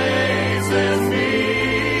amazes me.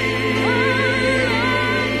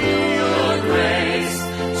 Your grace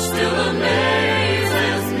still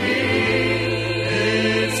amazes me.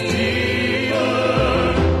 It's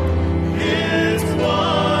deeper, it's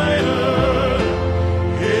wider,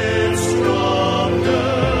 it's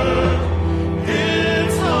stronger,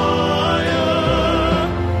 it's higher.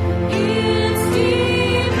 It's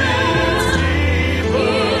deeper, It's deeper,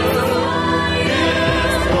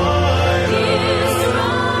 it's wider, it's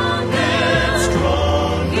stronger, it's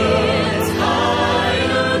stronger, it's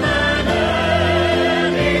higher than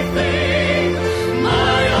anything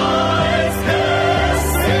my eyes can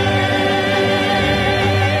see.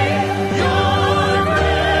 Your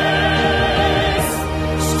grace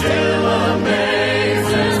still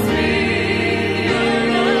amazes me.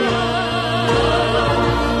 Your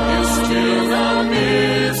love is still a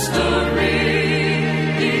mystery.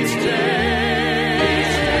 Each day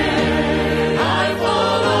I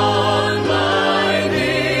fall on my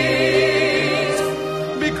knees,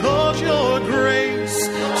 because your grace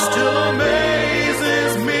still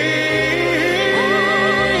amazes me.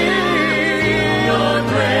 Your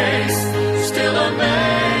grace still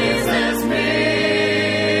amazes me.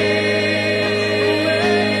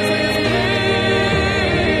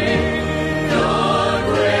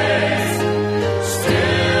 Your grace still amazes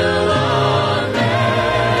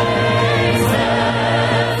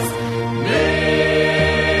me.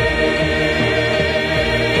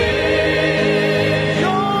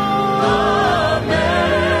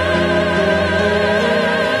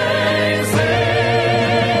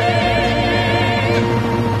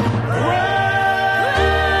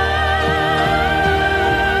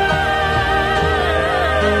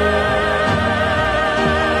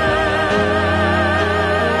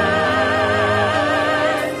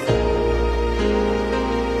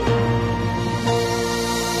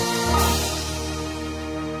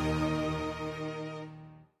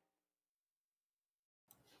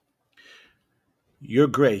 Your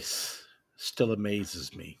grace still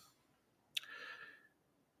amazes me.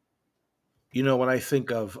 You know, when I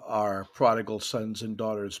think of our prodigal sons and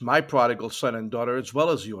daughters, my prodigal son and daughter, as well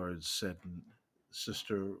as yours, and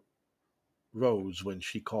Sister Rose when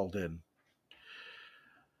she called in,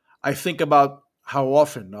 I think about how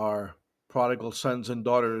often our prodigal sons and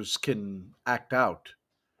daughters can act out.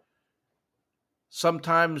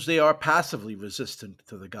 Sometimes they are passively resistant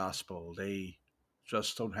to the gospel. They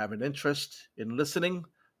just don't have an interest in listening.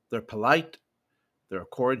 They're polite, they're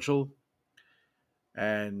cordial,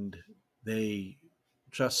 and they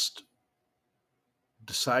just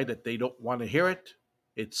decide that they don't want to hear it.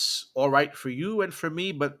 It's all right for you and for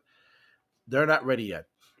me, but they're not ready yet.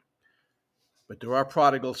 But there are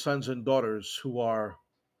prodigal sons and daughters who are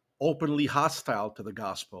openly hostile to the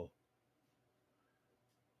gospel.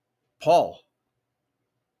 Paul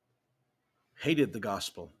hated the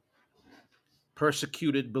gospel,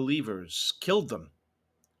 persecuted believers, killed them,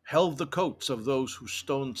 held the coats of those who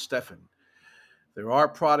stoned Stephen. There are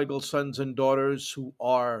prodigal sons and daughters who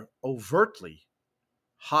are overtly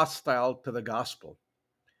hostile to the gospel.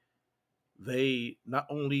 They not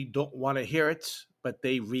only don't want to hear it, but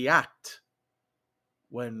they react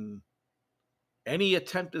when any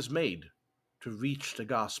attempt is made to reach the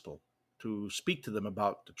gospel, to speak to them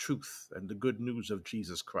about the truth and the good news of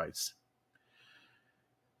Jesus Christ.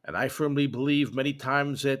 And I firmly believe many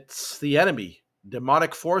times it's the enemy,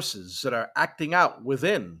 demonic forces that are acting out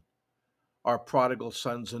within our prodigal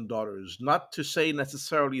sons and daughters. Not to say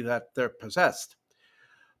necessarily that they're possessed,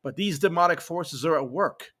 but these demonic forces are at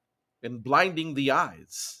work in blinding the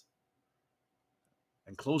eyes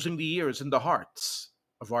and closing the ears and the hearts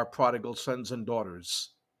of our prodigal sons and daughters.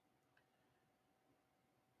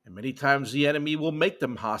 And many times the enemy will make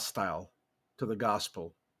them hostile to the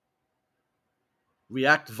gospel,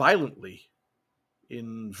 react violently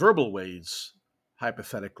in verbal ways,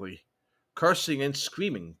 hypothetically, cursing and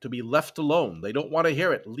screaming to be left alone. They don't want to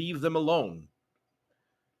hear it. Leave them alone.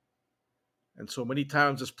 And so many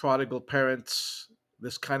times as prodigal parents,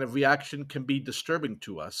 this kind of reaction can be disturbing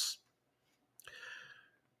to us.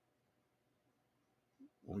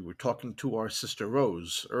 When we were talking to our sister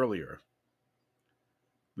Rose earlier,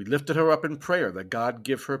 we lifted her up in prayer that God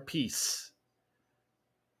give her peace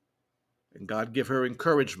and God give her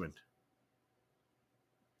encouragement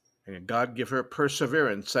and God give her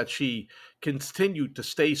perseverance that she continued to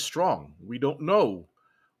stay strong. We don't know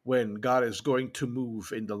when God is going to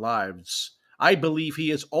move in the lives. I believe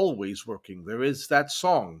he is always working. There is that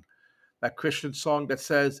song, that Christian song that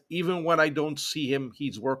says, even when I don't see him,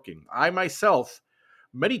 he's working. I myself,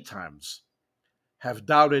 many times, have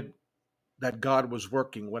doubted that God was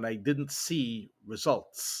working when I didn't see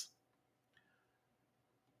results.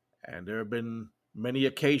 And there have been many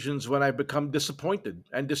occasions when I've become disappointed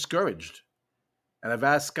and discouraged. And I've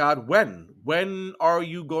asked God, when are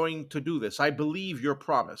you going to do this? I believe your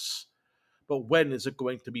promise, but when is it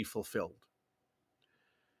going to be fulfilled?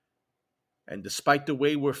 And despite the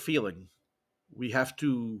way we're feeling, we have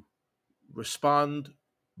to respond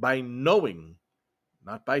by knowing,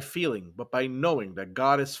 not by feeling, but by knowing that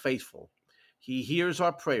God is faithful. He hears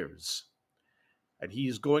our prayers, and he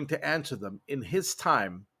is going to answer them in his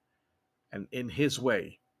time and in his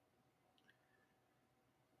way.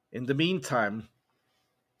 In the meantime,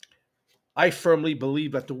 I firmly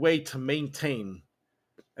believe that the way to maintain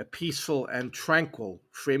a peaceful and tranquil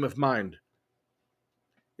frame of mind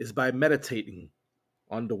is by meditating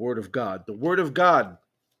on the Word of God. The Word of God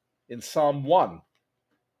in Psalm 1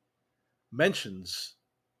 mentions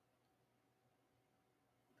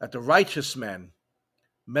that the righteous man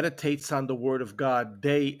meditates on the Word of God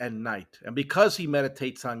day and night. And because he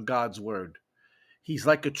meditates on God's Word, he's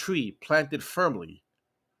like a tree planted firmly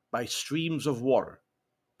by streams of water.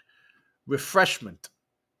 Refreshment,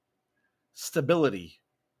 stability,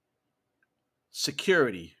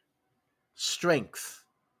 security, strength,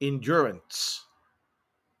 endurance,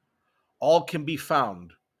 all can be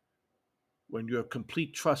found when your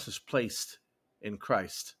complete trust is placed in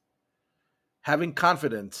Christ. Having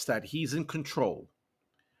confidence that he's in control.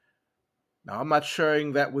 Now, I'm not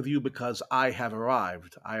sharing that with you because I have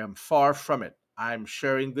arrived. I am far from it. I'm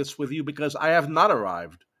sharing this with you because I have not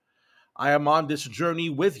arrived. I am on this journey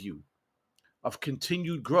with you of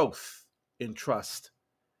continued growth in trust.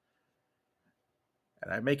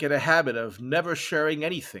 And I make it a habit of never sharing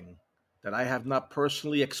anything that I have not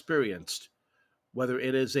personally experienced, whether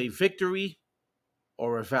it is a victory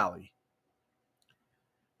or a valley.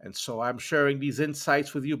 And so I'm sharing these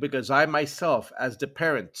insights with you because I myself, as the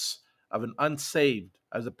parents of an unsaved,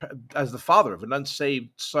 as the father of an unsaved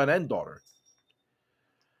son and daughter,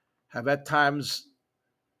 have at times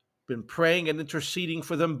been praying and interceding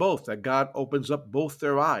for them both, that God opens up both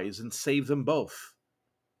their eyes and save them both.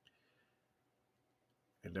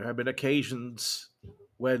 And there have been occasions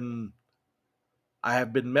when I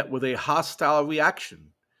have been met with a hostile reaction.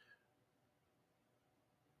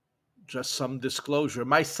 Just some disclosure.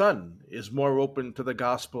 My son is more open to the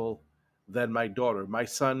gospel than my daughter. My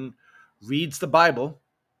son reads the Bible.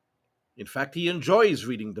 In fact, he enjoys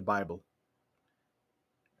reading the Bible.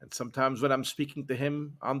 And sometimes when I'm speaking to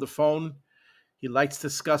him on the phone, he likes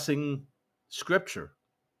discussing scripture.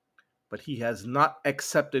 But he has not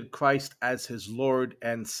accepted Christ as his Lord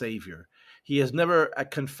and Savior. He has never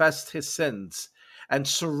confessed his sins and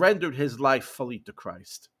surrendered his life fully to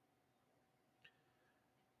Christ.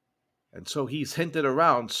 And so he's hinted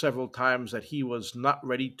around several times that he was not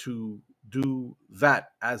ready to do that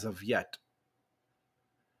as of yet.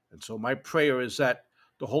 And so my prayer is that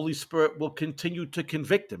the Holy Spirit will continue to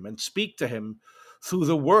convict him and speak to him through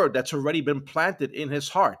the word that's already been planted in his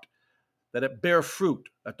heart, that it bear fruit,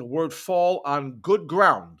 that the word fall on good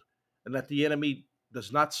ground, and that the enemy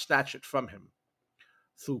does not snatch it from him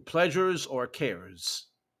through pleasures or cares.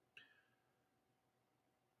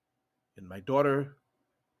 And my daughter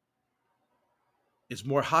is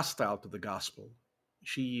more hostile to the gospel.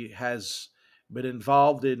 She has been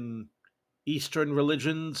involved in Eastern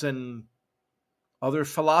religions and other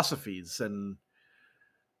philosophies, and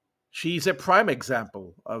She's a prime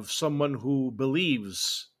example of someone who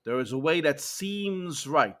believes there is a way that seems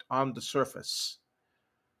right on the surface.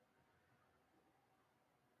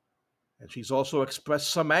 And she's also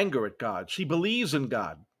expressed some anger at God. She believes in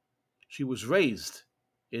God. She was raised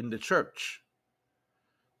in the church.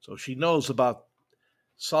 So she knows about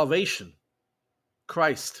salvation,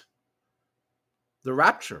 Christ, the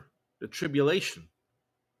rapture, the tribulation.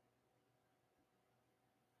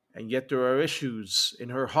 And yet there are issues in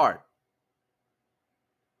her heart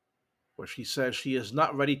where she says she is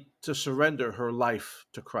not ready to surrender her life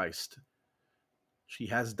to Christ. She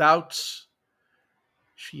has doubts.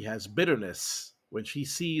 She has bitterness when she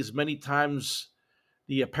sees many times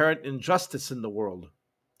the apparent injustice in the world.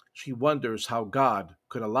 She wonders how God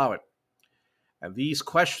could allow it. And these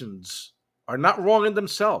questions are not wrong in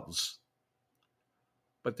themselves,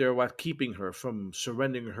 but they're what keeping her from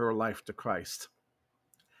surrendering her life to Christ.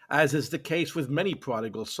 As is the case with many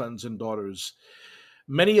prodigal sons and daughters,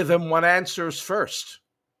 many of them want answers first.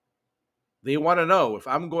 They want to know, if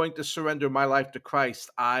I'm going to surrender my life to Christ,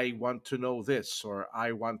 I want to know this or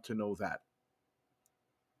I want to know that.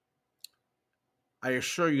 I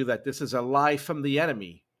assure you that this is a lie from the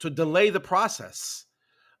enemy to delay the process.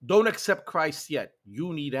 Don't accept Christ yet.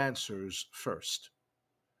 You need answers first.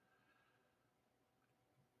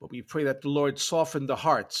 But we pray that the Lord soften the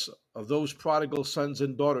hearts of those prodigal sons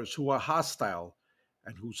and daughters who are hostile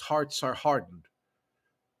and whose hearts are hardened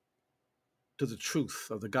to the truth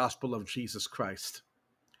of the gospel of Jesus Christ.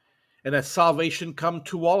 And that salvation come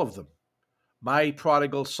to all of them, my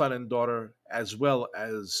prodigal son and daughter, as well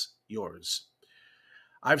as yours.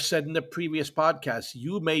 I've said in the previous podcast,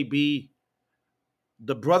 you may be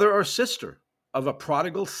the brother or sister of a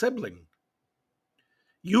prodigal sibling.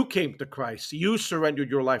 You came to Christ. You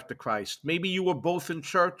surrendered your life to Christ. Maybe you were both in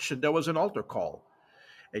church and there was an altar call,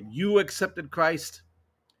 and you accepted Christ,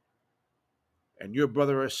 and your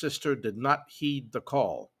brother or sister did not heed the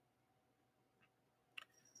call.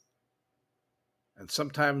 And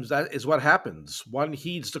sometimes that is what happens. One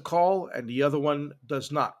heeds the call and the other one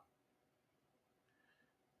does not.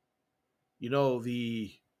 You know,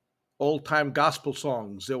 the old-time gospel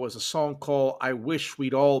songs, there was a song called I Wish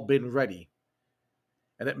We'd All Been Ready.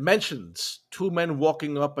 And it mentions two men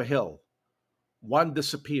walking up a hill. One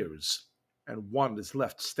disappears and one is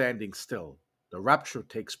left standing still. The rapture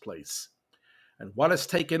takes place. And one is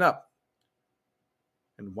taken up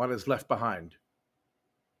and one is left behind.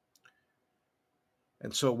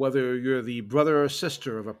 And so whether you're the brother or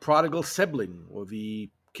sister of a prodigal sibling or the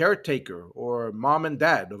caretaker or mom and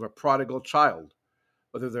dad of a prodigal child,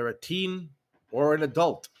 whether they're a teen or an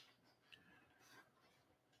adult,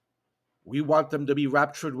 we want them to be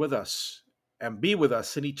raptured with us and be with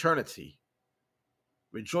us in eternity,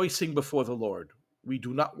 rejoicing before the Lord. We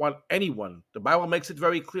do not want anyone. The Bible makes it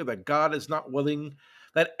very clear that God is not willing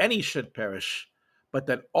that any should perish, but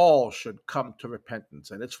that all should come to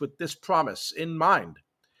repentance. And it's with this promise in mind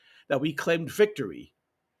that we claimed victory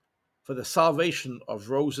for the salvation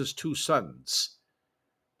of Rose's two sons.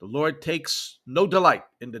 The Lord takes no delight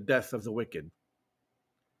in the death of the wicked.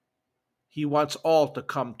 He wants all to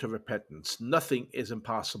come to repentance. Nothing is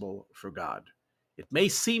impossible for God. It may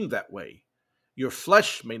seem that way. Your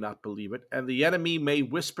flesh may not believe it, and the enemy may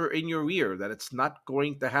whisper in your ear that it's not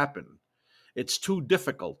going to happen. It's too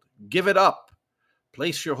difficult. Give it up.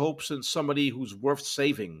 Place your hopes in somebody who's worth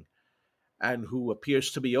saving and who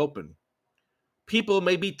appears to be open. People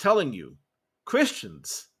may be telling you,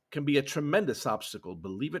 Christians can be a tremendous obstacle,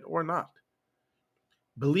 believe it or not.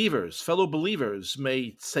 Believers, fellow believers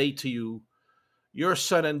may say to you, your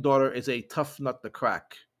son and daughter is a tough nut to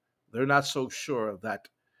crack. They're not so sure that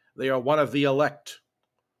they are one of the elect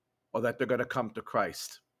or that they're going to come to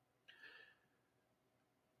Christ.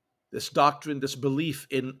 This doctrine, this belief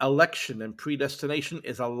in election and predestination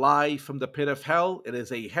is a lie from the pit of hell. It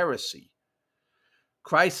is a heresy.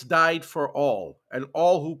 Christ died for all, and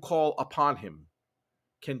all who call upon him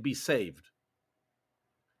can be saved.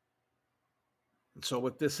 And so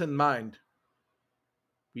with this in mind,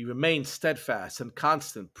 we remain steadfast and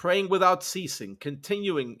constant, praying without ceasing,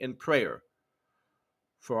 continuing in prayer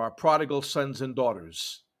for our prodigal sons and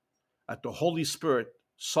daughters, that the Holy Spirit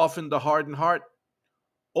soften the hardened heart,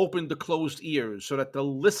 open the closed ears so that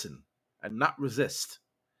they'll listen and not resist,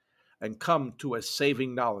 and come to a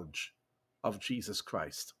saving knowledge of Jesus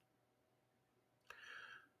Christ.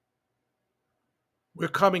 We're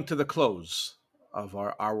coming to the close of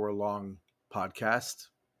our hour-long podcast.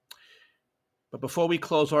 But before we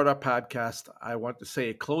close out our podcast, I want to say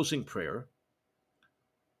a closing prayer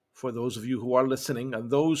for those of you who are listening and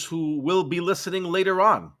those who will be listening later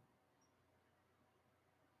on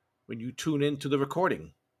when you tune into the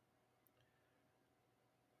recording.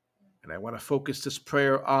 And I want to focus this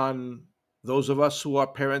prayer on those of us who are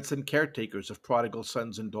parents and caretakers of prodigal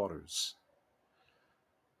sons and daughters,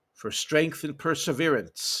 for strength and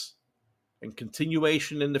perseverance and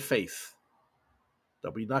continuation in the faith,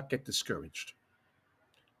 that we not get discouraged.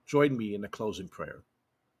 Join me in a closing prayer.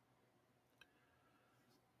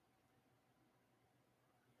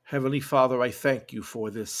 Heavenly Father, I thank you for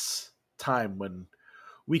this time when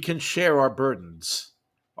we can share our burdens,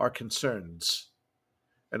 our concerns,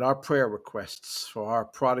 and our prayer requests for our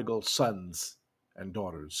prodigal sons and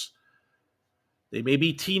daughters. They may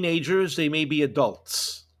be teenagers, they may be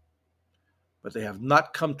adults, but they have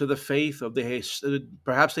not come to the faith, or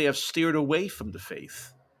perhaps they have steered away from the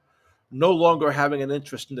faith, no longer having an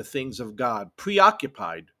interest in the things of God,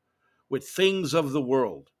 preoccupied with things of the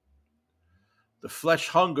world. The flesh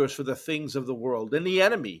hungers for the things of the world, and the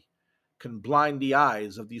enemy can blind the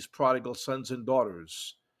eyes of these prodigal sons and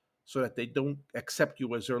daughters so that they don't accept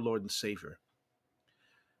you as their Lord and Savior.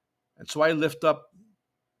 And so I lift up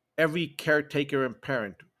every caretaker and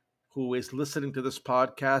parent who is listening to this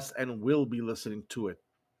podcast and will be listening to it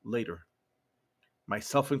later,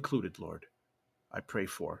 myself included, Lord. I pray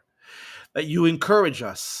for that you encourage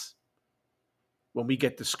us when we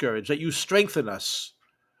get discouraged, that you strengthen us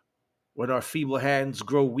when our feeble hands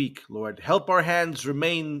grow weak, Lord. Help our hands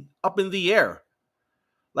remain up in the air,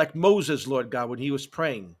 like Moses, Lord God, when he was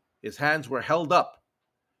praying. His hands were held up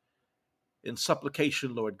in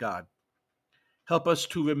supplication, Lord God. Help us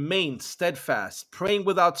to remain steadfast, praying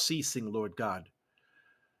without ceasing, Lord God.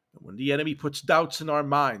 And when the enemy puts doubts in our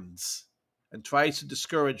minds and tries to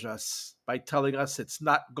discourage us by telling us it's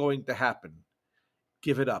not going to happen,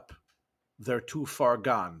 give it up. They're too far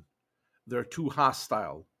gone. They're too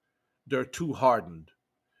hostile. They're too hardened.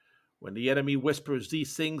 When the enemy whispers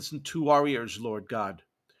these things into our ears, Lord God,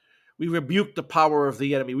 we rebuke the power of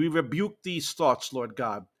the enemy. We rebuke these thoughts, Lord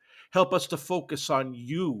God. Help us to focus on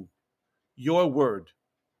you, your word,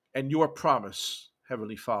 and your promise,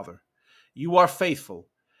 Heavenly Father. You are faithful,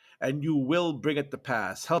 and you will bring it to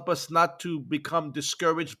pass. Help us not to become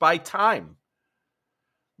discouraged by time,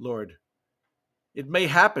 Lord. It may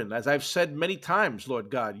happen, as I've said many times, Lord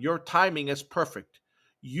God. Your timing is perfect.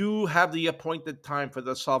 You have the appointed time for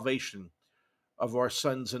the salvation of our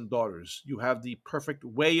sons and daughters. You have the perfect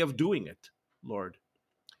way of doing it, Lord.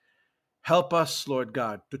 Help us, Lord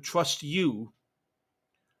God, to trust you,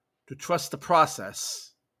 to trust the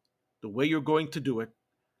process, the way you're going to do it,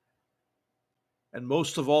 and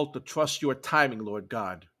most of all, to trust your timing, Lord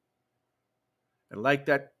God. And like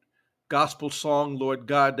that gospel song, Lord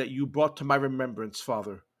God, that you brought to my remembrance,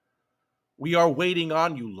 Father, we are waiting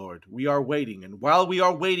on you, Lord. We are waiting. And while we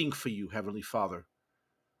are waiting for you, Heavenly Father,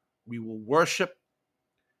 we will worship,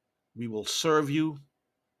 we will serve you,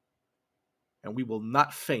 and we will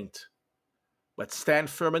not faint, but stand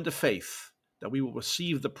firm in the faith that we will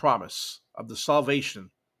receive the promise of the salvation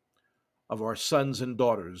of our sons and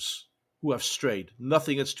daughters who have strayed.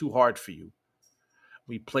 Nothing is too hard for you.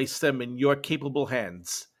 We place them in your capable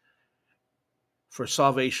hands for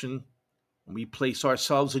salvation, and we place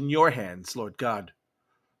ourselves in your hands, Lord God,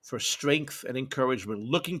 for strength and encouragement,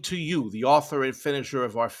 looking to you, the author and finisher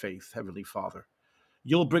of our faith, Heavenly Father.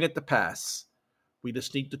 You'll bring it to pass. We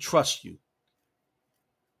just need to trust you.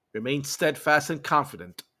 Remain steadfast and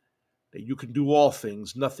confident that you can do all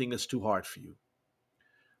things. Nothing is too hard for you.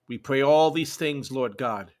 We pray all these things, Lord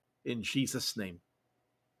God, in Jesus' name.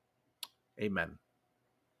 Amen.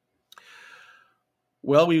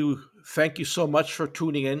 Well, we thank you so much for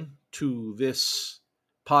tuning in to this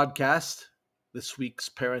podcast, this week's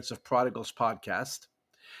Parents of Prodigals podcast.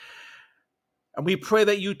 And we pray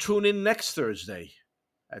that you tune in next Thursday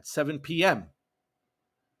at 7 p.m.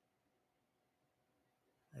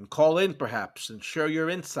 and call in perhaps and share your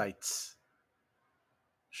insights,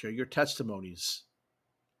 share your testimonies,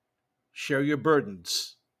 share your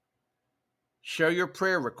burdens, share your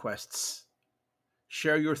prayer requests,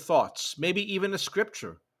 share your thoughts, maybe even a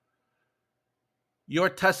scripture. Your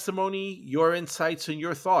testimony, your insights, and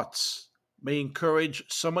your thoughts may encourage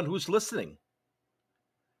someone who's listening,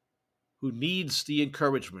 who needs the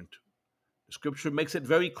encouragement. The scripture makes it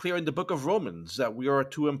very clear in the book of Romans that we are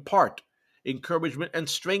to impart encouragement and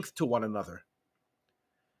strength to one another.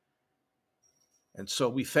 And so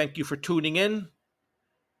we thank you for tuning in,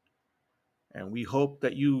 and we hope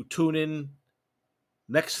that you tune in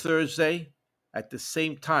next Thursday at the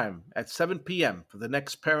same time at 7 p.m. for the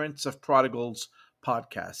next Parents of Prodigals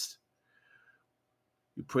podcast.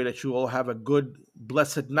 We pray that you all have a good,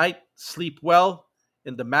 blessed night. Sleep well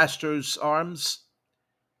in the Master's arms.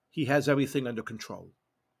 He has everything under control.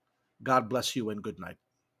 God bless you and good night.